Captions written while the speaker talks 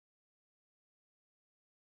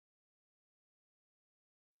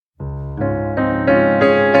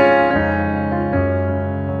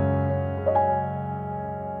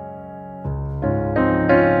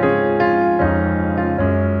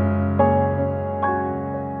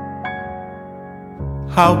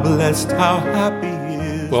How blessed, how happy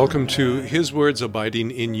he is. Welcome to His Words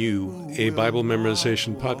Abiding in You, a Bible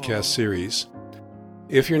memorization podcast series.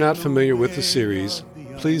 If you're not familiar with the series,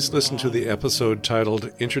 please listen to the episode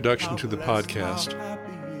titled Introduction to the Podcast.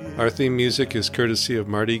 Our theme music is courtesy of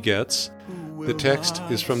Marty Goetz. The text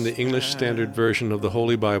is from the English Standard Version of the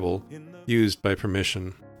Holy Bible, used by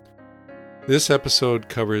permission. This episode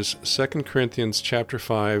covers 2 Corinthians chapter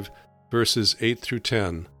 5, verses 8 through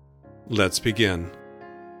 10. Let's begin.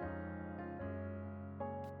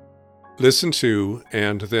 Listen to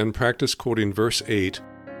and then practice quoting verse 8,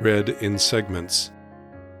 read in segments.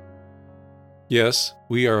 Yes,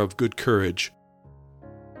 we are of good courage.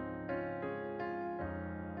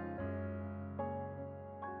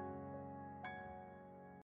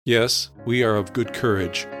 Yes, we are of good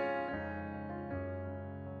courage.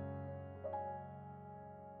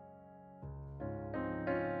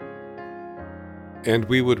 And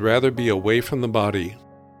we would rather be away from the body.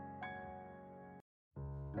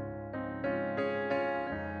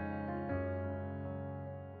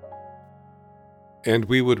 And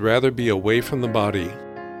we would rather be away from the body.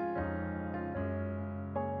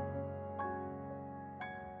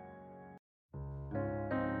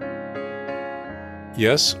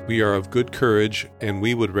 Yes, we are of good courage, and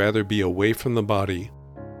we would rather be away from the body.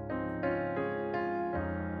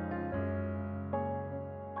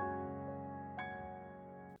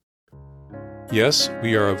 Yes,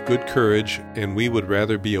 we are of good courage, and we would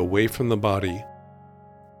rather be away from the body.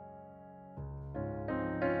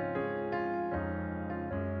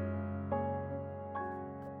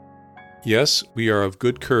 Yes, we are of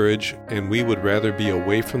good courage, and we would rather be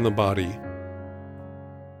away from the body.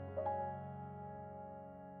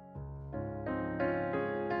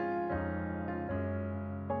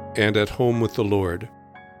 And at home with the Lord.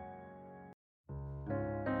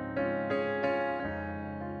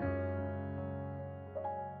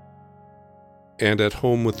 And at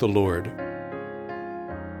home with the Lord.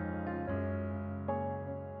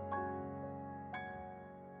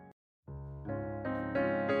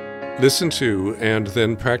 Listen to and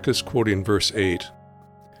then practice quoting verse 8.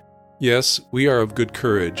 Yes, we are of good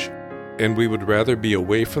courage, and we would rather be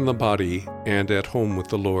away from the body and at home with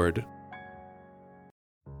the Lord.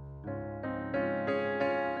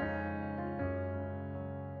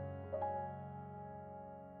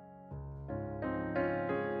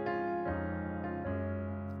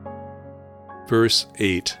 Verse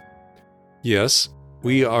 8. Yes,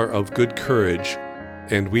 we are of good courage,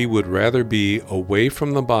 and we would rather be away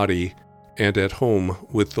from the body and at home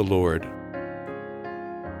with the Lord.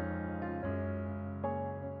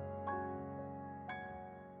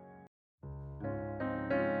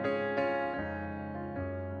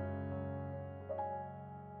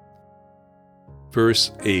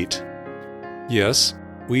 Verse 8. Yes,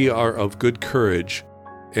 we are of good courage,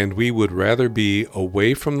 and we would rather be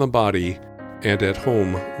away from the body and at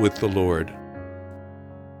home with the Lord.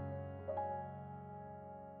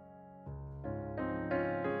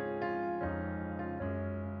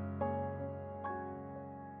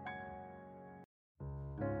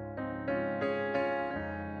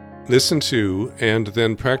 Listen to and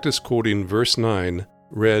then practice quoting verse 9,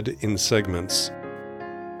 read in segments.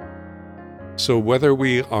 So whether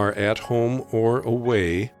we are at home or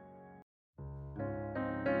away,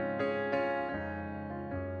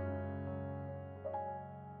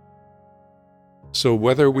 so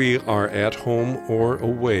whether we are at home or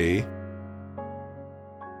away,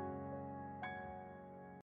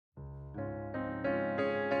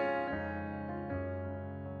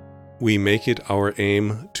 we make it our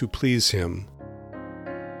aim to please Him.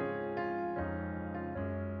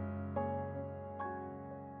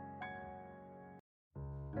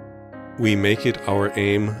 We make it our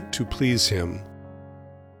aim to please Him.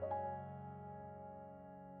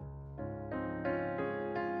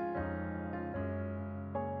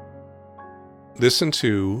 Listen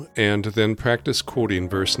to and then practice quoting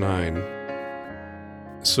verse 9.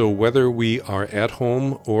 So whether we are at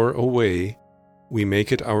home or away, we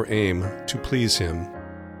make it our aim to please Him.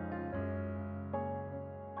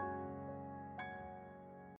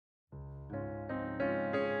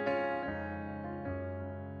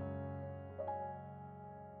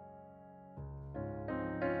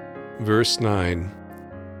 Verse 9.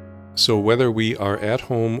 So whether we are at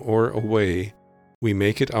home or away, we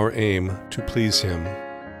make it our aim to please Him.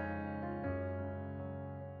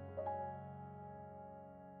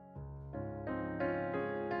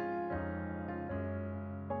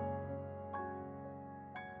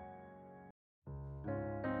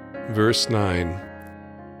 Verse 9.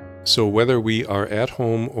 So whether we are at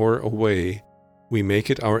home or away, we make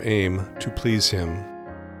it our aim to please Him.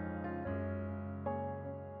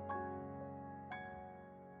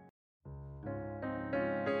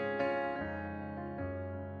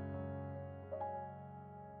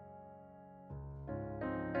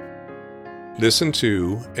 Listen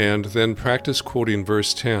to and then practice quoting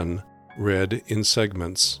verse 10, read in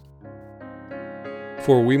segments.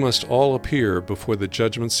 For we must all appear before the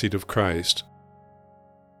judgment seat of Christ.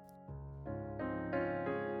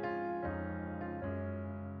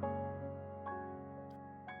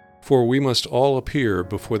 For we must all appear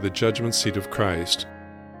before the judgment seat of Christ.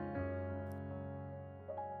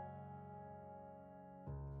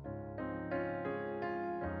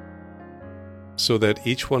 So that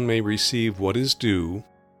each one may receive what is due,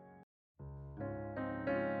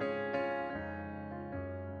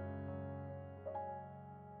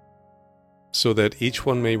 so that each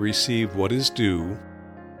one may receive what is due,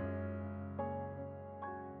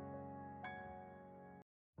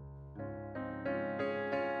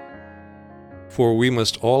 for we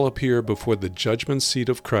must all appear before the judgment seat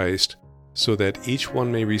of Christ, so that each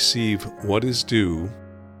one may receive what is due,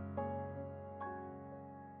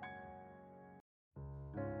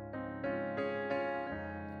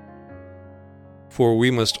 for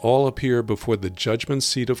we must all appear before the judgment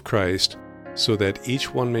seat of Christ, so that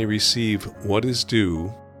each one may receive what is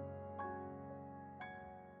due,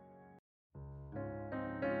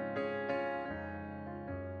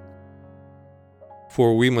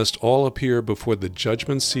 for we must all appear before the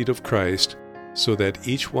judgment seat of Christ, so that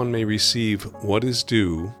each one may receive what is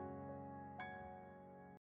due,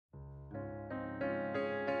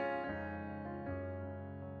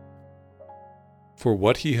 for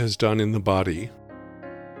what he has done in the body,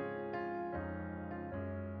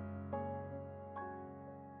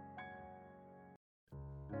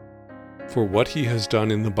 for what he has done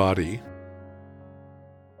in the body,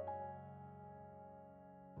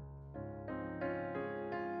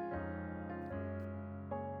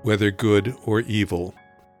 whether good or evil.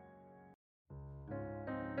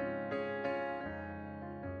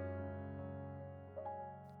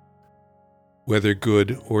 Whether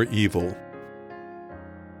good or evil.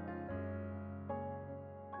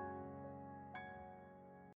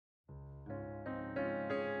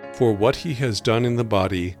 For what he has done in the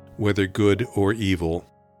body, whether good or evil.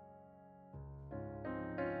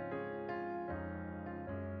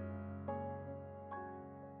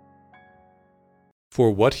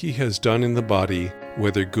 For what he has done in the body,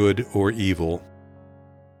 whether good or evil.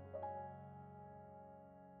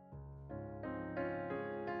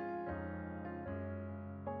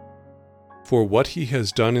 For what he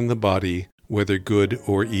has done in the body, whether good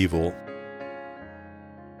or evil.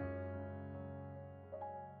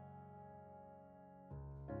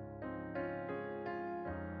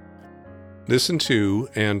 Listen to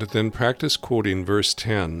and then practice quoting verse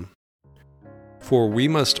 10. For we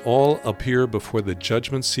must all appear before the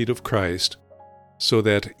judgment seat of Christ, so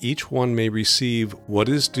that each one may receive what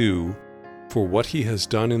is due for what he has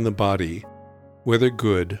done in the body, whether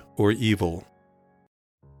good or evil.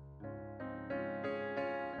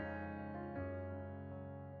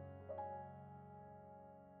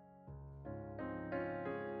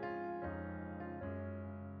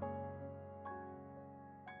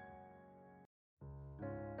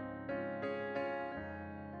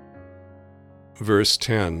 Verse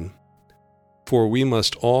 10. For we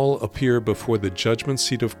must all appear before the judgment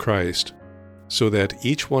seat of Christ, so that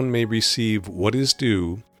each one may receive what is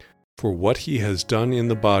due for what he has done in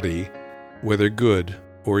the body, whether good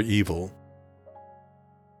or evil.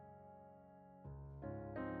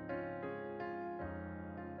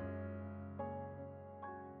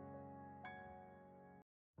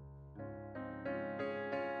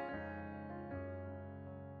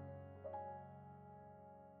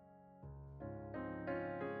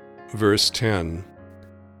 Verse 10.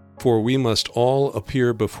 For we must all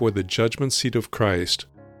appear before the judgment seat of Christ,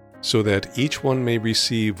 so that each one may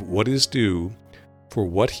receive what is due for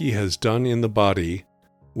what he has done in the body,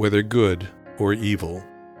 whether good or evil.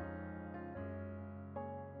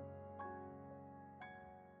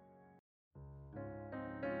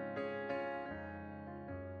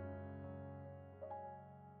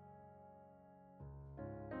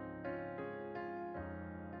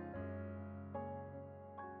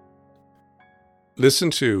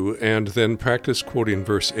 Listen to and then practice quoting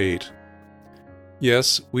verse 8.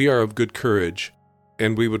 Yes, we are of good courage,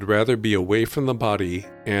 and we would rather be away from the body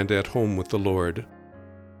and at home with the Lord.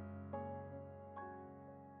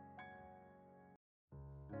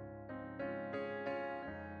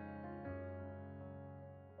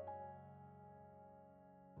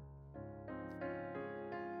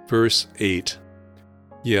 Verse 8.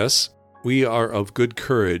 Yes, we are of good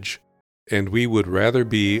courage, and we would rather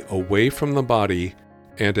be away from the body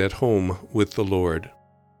and at home with the Lord.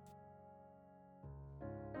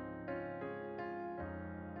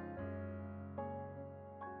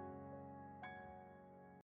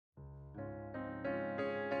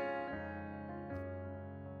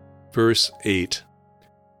 Verse 8.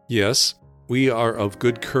 Yes, we are of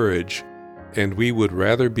good courage, and we would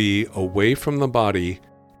rather be away from the body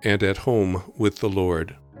and at home with the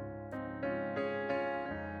Lord.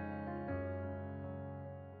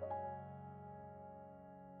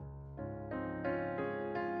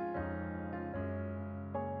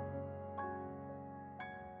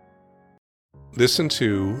 Listen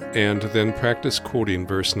to and then practice quoting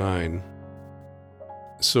verse 9.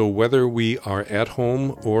 So whether we are at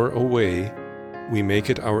home or away, we make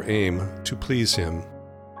it our aim to please Him.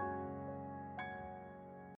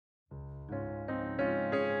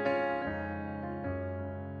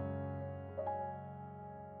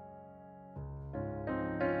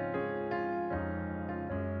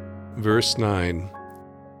 Verse 9.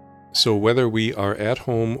 So whether we are at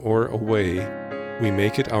home or away, we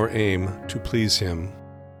make it our aim to please Him.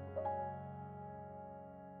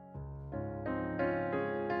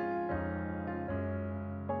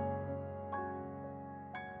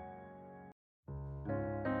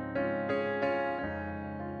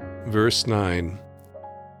 Verse 9.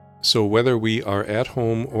 So whether we are at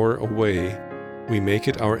home or away, we make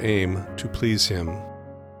it our aim to please Him.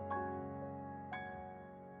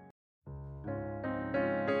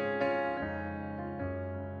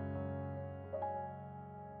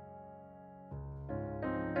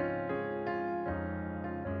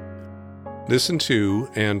 Listen to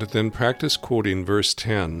and then practice quoting verse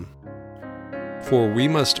 10. For we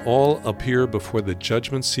must all appear before the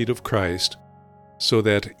judgment seat of Christ, so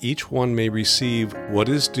that each one may receive what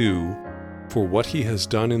is due for what he has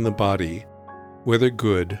done in the body, whether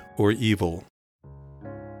good or evil.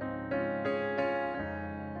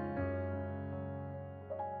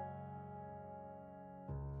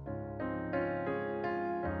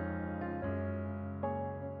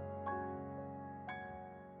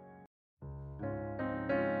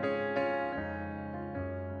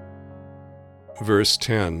 Verse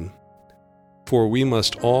 10. For we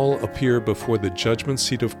must all appear before the judgment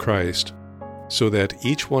seat of Christ, so that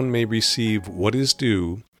each one may receive what is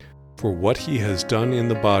due for what he has done in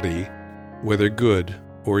the body, whether good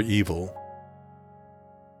or evil.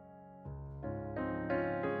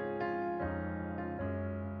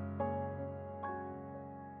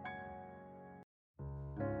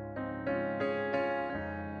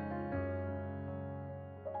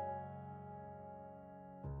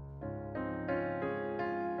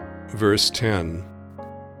 Verse 10.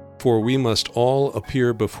 For we must all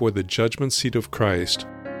appear before the judgment seat of Christ,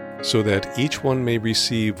 so that each one may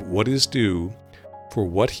receive what is due for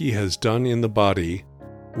what he has done in the body,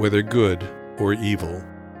 whether good or evil.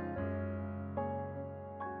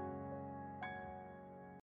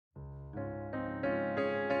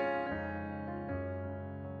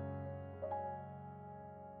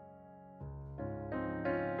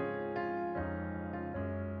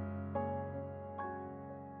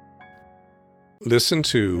 Listen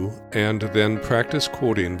to and then practice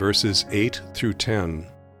quoting verses 8 through 10.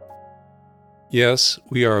 Yes,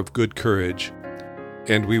 we are of good courage,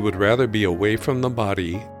 and we would rather be away from the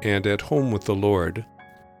body and at home with the Lord.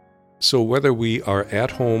 So whether we are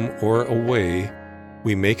at home or away,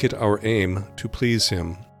 we make it our aim to please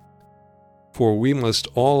Him. For we must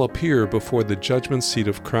all appear before the judgment seat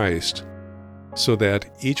of Christ, so that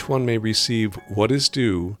each one may receive what is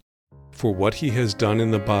due for what he has done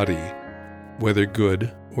in the body, whether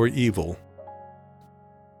good or evil.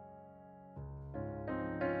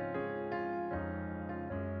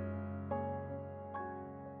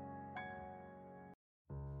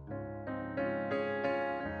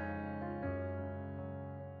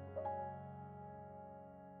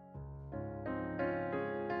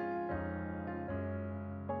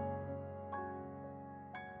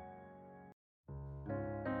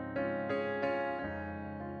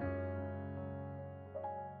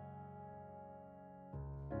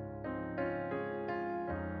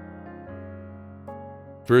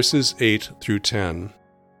 Verses 8 through 10.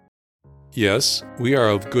 Yes, we are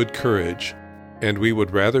of good courage, and we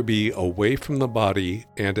would rather be away from the body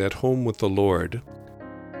and at home with the Lord.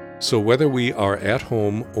 So whether we are at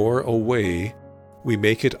home or away, we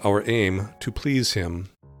make it our aim to please Him.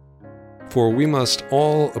 For we must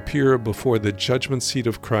all appear before the judgment seat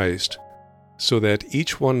of Christ, so that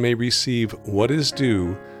each one may receive what is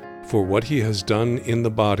due for what he has done in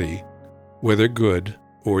the body, whether good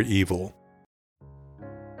or evil.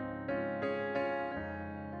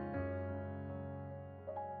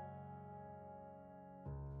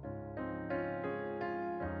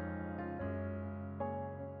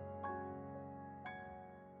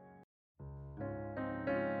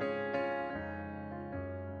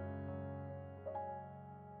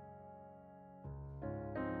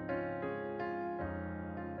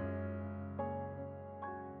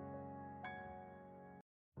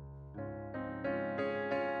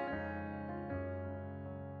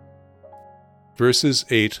 verses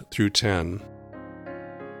 8 through 10.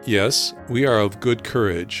 Yes, we are of good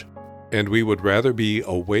courage, and we would rather be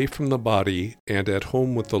away from the body and at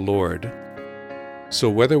home with the Lord. So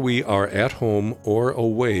whether we are at home or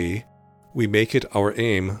away, we make it our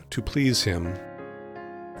aim to please Him.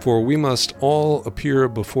 For we must all appear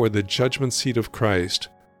before the judgment seat of Christ,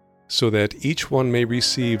 so that each one may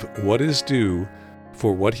receive what is due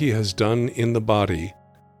for what he has done in the body,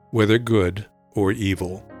 whether good or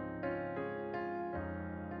evil.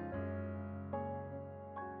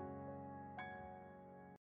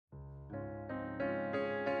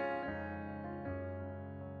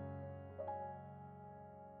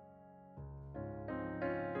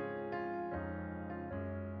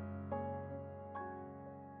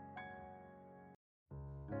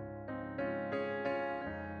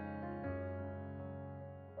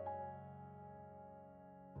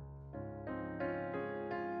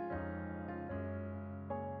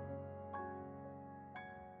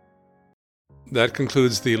 That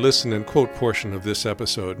concludes the listen and quote portion of this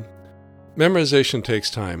episode. Memorization takes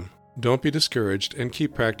time. Don't be discouraged and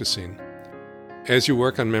keep practicing. As you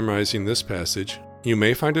work on memorizing this passage, you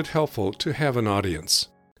may find it helpful to have an audience.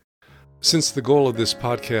 Since the goal of this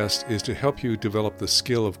podcast is to help you develop the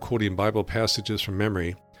skill of quoting Bible passages from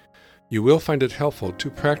memory, you will find it helpful to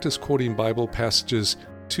practice quoting Bible passages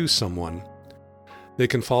to someone. They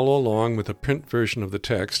can follow along with a print version of the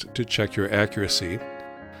text to check your accuracy.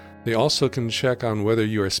 They also can check on whether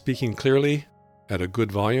you are speaking clearly, at a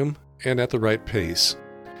good volume, and at the right pace.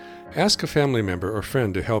 Ask a family member or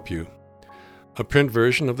friend to help you. A print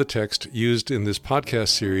version of the text used in this podcast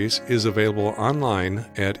series is available online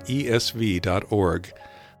at esv.org.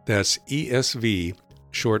 That's ESV,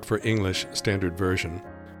 short for English Standard Version.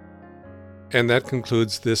 And that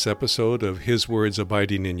concludes this episode of His Words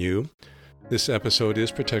Abiding in You. This episode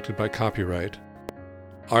is protected by copyright.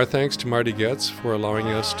 Our thanks to Marty Goetz for allowing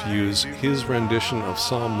us to use his rendition of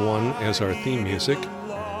Psalm 1 as our theme music.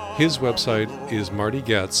 His website is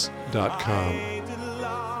martygoetz.com.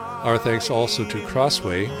 Our thanks also to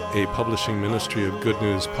Crossway, a publishing ministry of Good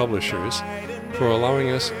News Publishers, for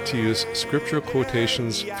allowing us to use scriptural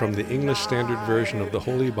quotations from the English Standard Version of the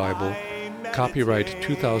Holy Bible, copyright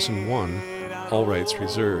 2001, all rights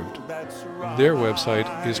reserved. Their website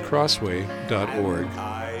is crossway.org.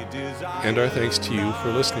 And our thanks to you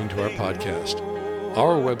for listening to our podcast.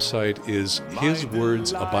 Our website is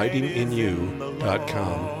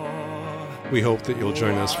hiswordsabidinginyou.com. We hope that you'll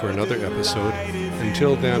join us for another episode.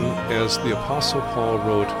 Until then, as the Apostle Paul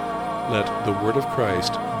wrote, let the word of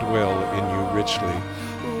Christ dwell in you richly.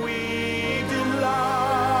 We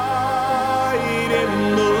delight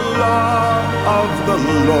in the law of the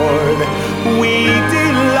Lord. We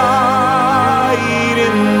delight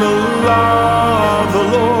in the law of the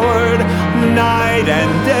Lord. Night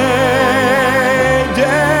and day,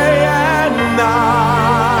 day and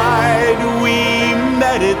night, we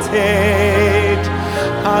meditate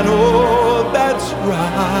on all that's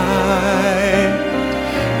right,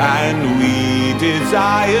 and we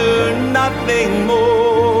desire nothing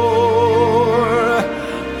more.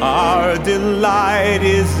 Our delight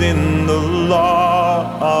is in the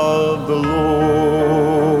law of the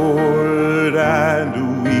Lord,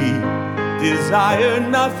 and we desire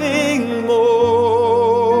nothing more.